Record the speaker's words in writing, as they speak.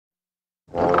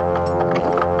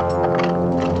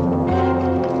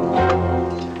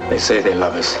say they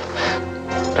love us.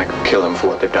 I could kill them for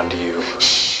what they've done to you.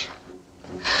 Shh.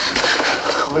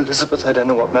 Oh, Elizabeth, I don't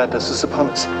know what madness is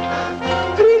upon us.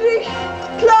 Friedrich!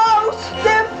 Klaus!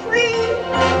 They're free!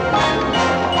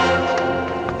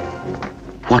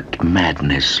 What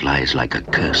madness lies like a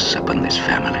curse upon this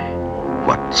family?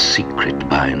 What secret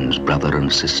binds brother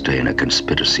and sister in a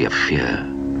conspiracy of fear?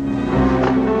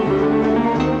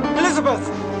 Elizabeth!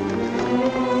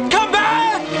 Come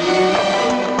back!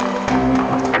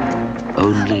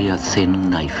 Only a thin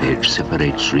knife edge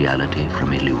separates reality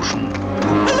from illusion.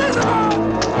 Elizabeth!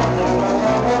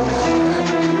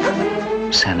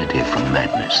 Sanity from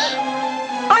madness.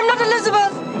 I'm not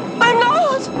Elizabeth! I'm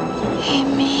not!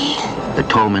 Amy. The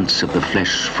torments of the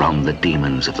flesh from the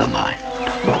demons of the mind.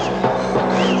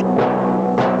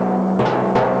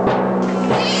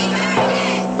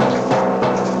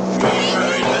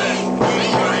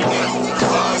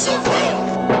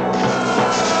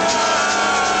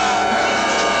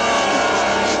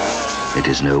 It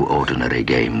is no ordinary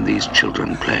game these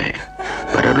children play,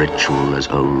 but a ritual as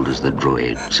old as the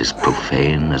Druids, as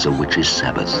profane as a witch's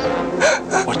Sabbath.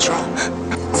 What's wrong?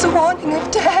 It's a warning of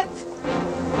death.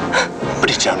 But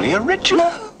it's only a ritual.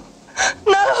 No!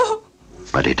 No!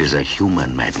 But it is a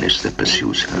human madness that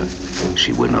pursues her.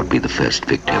 She will not be the first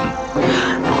victim,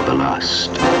 nor the last,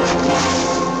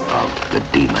 of the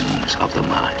demons of the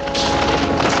mind.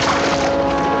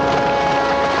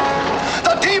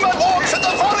 The demon walks in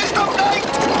the forest of night!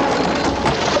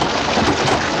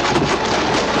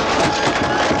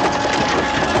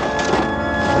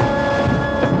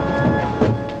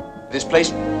 This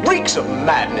place reeks of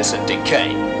madness and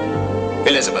decay.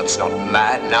 Elizabeth's not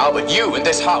mad now, but you in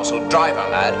this house will drive her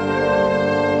mad.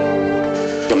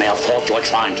 You may have thought you were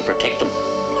trying to protect them,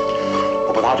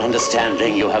 but without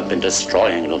understanding, you have been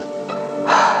destroying them.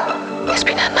 It's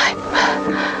been a nightmare.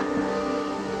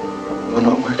 We're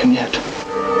not working yet.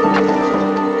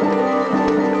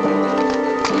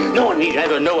 No one need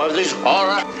ever know of this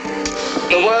horror.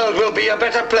 The world will be a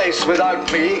better place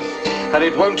without me, and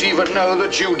it won't even know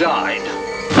that you died.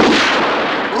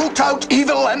 Root out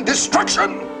evil and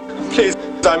destruction! Please,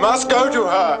 I must go to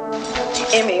her.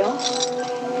 Emil,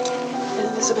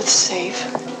 Elizabeth's safe.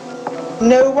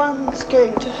 No one's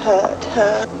going to hurt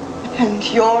her, and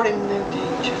you're in no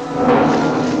danger.